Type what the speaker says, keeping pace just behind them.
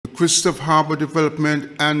Christophe Harbour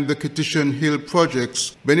Development and the Kittitian Hill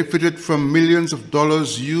projects benefited from millions of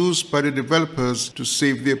dollars used by the developers to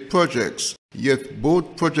save their projects, yet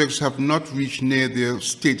both projects have not reached near their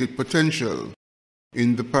stated potential.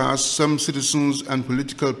 In the past, some citizens and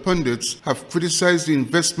political pundits have criticized the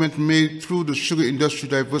investment made through the Sugar Industry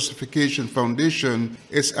Diversification Foundation,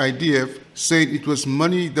 SIDF, saying it was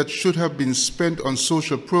money that should have been spent on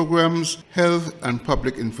social programs, health, and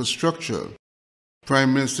public infrastructure.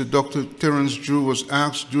 Prime Minister Dr. Terence Drew was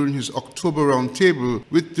asked during his October roundtable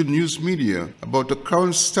with the news media about the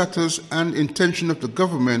current status and intention of the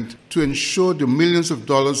government to ensure the millions of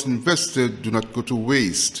dollars invested do not go to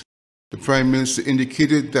waste. The Prime Minister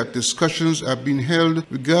indicated that discussions are being held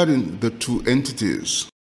regarding the two entities.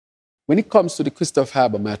 When it comes to the Christophe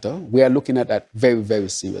Harbour matter, we are looking at that very, very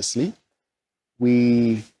seriously.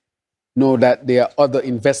 We know that there are other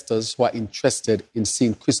investors who are interested in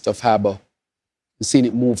seeing Christophe Harbour, seeing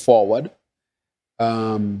it move forward.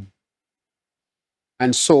 And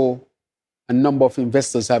so a number of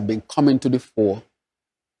investors have been coming to the fore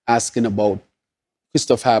asking about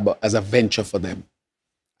Christophe Harbour as a venture for them.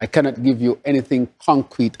 I cannot give you anything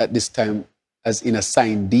concrete at this time as in a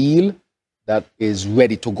signed deal that is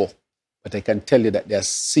ready to go. But I can tell you that there are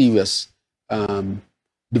serious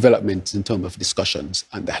developments in terms of discussions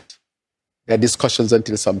on that. There are discussions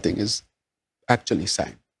until something is actually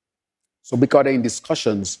signed. So because they're in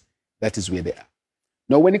discussions, that is where they are.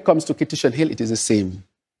 Now, when it comes to Kittitian Hill, it is the same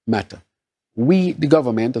matter. We, the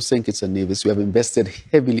government of St. Kitts and Nevis, we have invested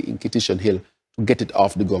heavily in Kittitian Hill to get it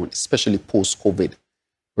off the ground, especially post-COVID.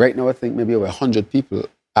 Right now, I think maybe over 100 people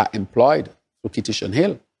are employed through Kittitian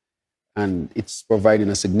Hill, and it's providing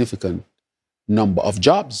a significant number of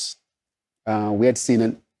jobs. We had seen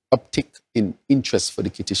an uptick in interest for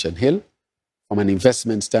the Kittitian Hill from an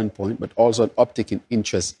investment standpoint, but also an uptick in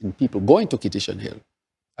interest in people going to Kittitian Hill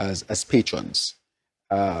as patrons,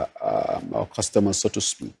 or customers, so to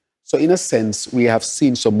speak. So in a sense, we have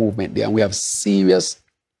seen some movement there, and we have serious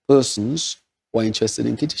persons who are interested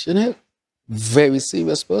in Kittitian Hill. Very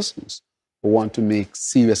serious persons who want to make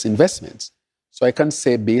serious investments. So I can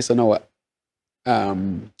say, based on our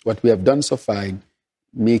what we have done so far in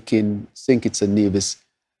making St. Kitts and Nevis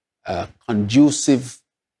a conducive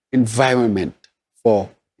environment for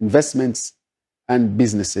investments and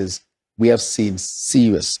businesses, we have seen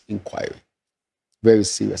serious inquiry, very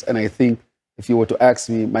serious. And I think if you were to ask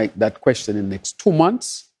me that question in the next 2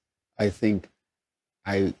 months, I think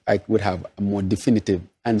I would have a more definitive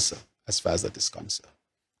answer as far as that is concerned.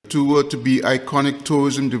 Two were to be iconic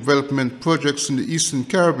tourism development projects in the Eastern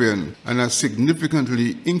Caribbean and are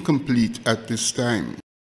significantly incomplete at this time.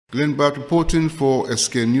 Glenn Bart reporting for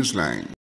SK Newsline.